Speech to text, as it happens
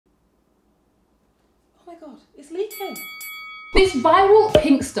my God, it's leaking. This viral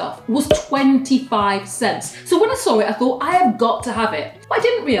pink stuff was 25 cents. So when I saw it, I thought, I have got to have it. What I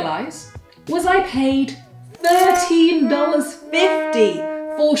didn't realise was I paid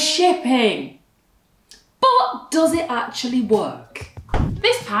 $13.50 for shipping. But does it actually work?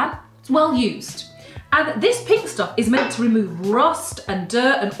 This pan is well used. And this pink stuff is meant to remove rust and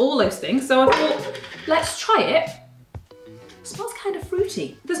dirt and all those things. So I thought, let's try it. It smells kind of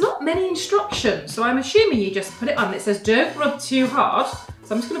fruity. There's not many instructions, so I'm assuming you just put it on. It says don't rub too hard.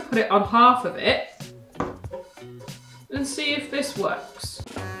 So I'm just gonna put it on half of it and see if this works.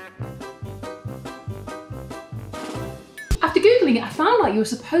 After Googling it, I found out you were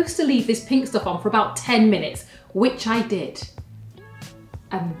supposed to leave this pink stuff on for about 10 minutes, which I did.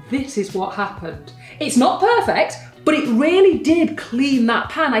 And this is what happened. It's not perfect, but it really did clean that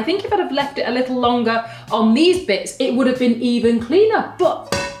pan. I think if I'd have left it a little longer on these bits, it would have been even cleaner.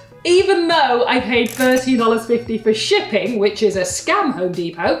 But even though I paid $13.50 for shipping, which is a scam, Home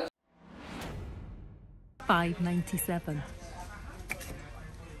Depot, $5.97.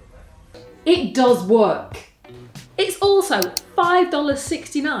 It does work. It's also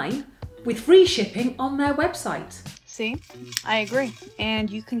 $5.69 with free shipping on their website. See, I agree. And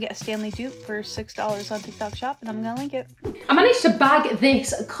you can get a Stanley Dupe for $6 on TikTok Shop, and I'm gonna link it. I managed to bag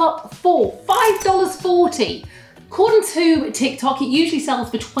this cup for $5.40. According to TikTok, it usually sells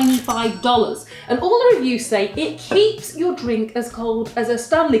for $25. And all the reviews say it keeps your drink as cold as a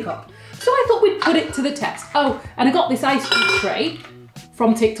Stanley Cup. So I thought we'd put it to the test. Oh, and I got this ice cream tray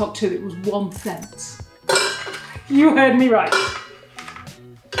from TikTok too. It was 1 cent. You heard me right.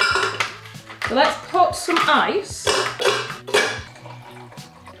 So let's put some ice.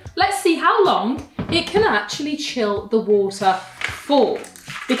 Let's see how long it can actually chill the water for.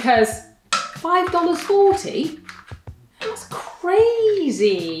 Because $5.40, that's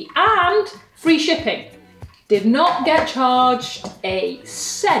crazy. And free shipping. Did not get charged a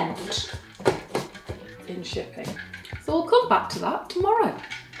cent in shipping. So we'll come back to that tomorrow.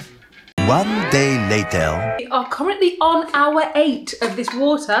 1 day later. We are currently on hour 8 of this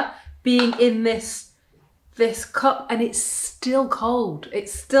water being in this cup, and it's still cold.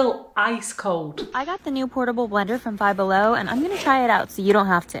 It's still ice cold. I got the new portable blender from Five Below, and I'm gonna try it out so you don't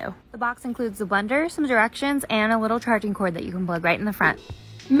have to. The box includes the blender, some directions, and a little charging cord that you can plug right in the front.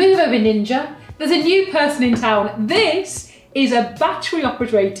 Move over, Ninja. There's a new person in town. This is a battery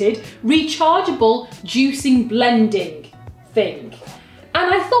operated, rechargeable juicing blending thing.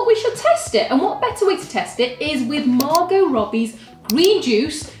 And I thought we should test it. And what better way to test it is with Margot Robbie's green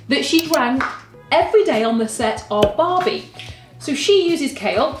juice that she drank every day on the set of Barbie. So she uses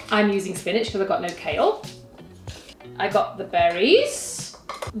kale. I'm using spinach because I've got no kale. I got the berries,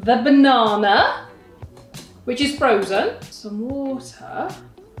 the banana, which is frozen, some water,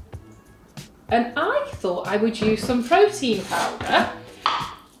 and I thought I would use some protein powder.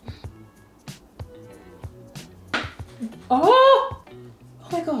 Oh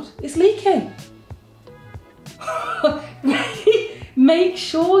my God, it's leaking. Make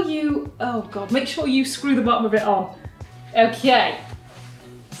sure you, oh God, make sure you screw the bottom of it on. Okay,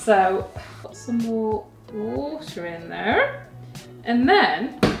 so put some more water in there, and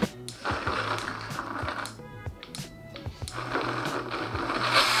then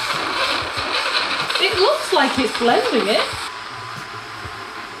it looks like it's blending it.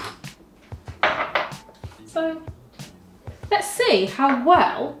 So let's see how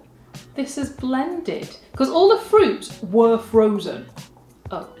well this is blended, because all the fruits were frozen.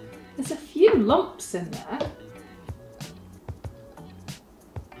 Oh, there's a few lumps in there.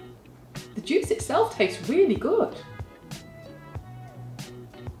 The juice itself tastes really good.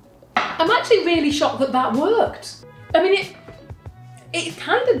 I'm actually really shocked that that worked. I mean, it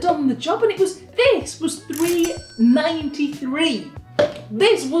kind of done the job, and this was $3.93.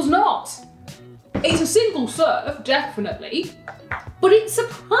 This was not. It's a single serve, definitely, but it's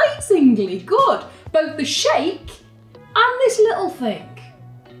surprisingly good. Both the shake and this little thing.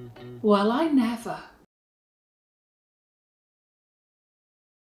 Well, I never.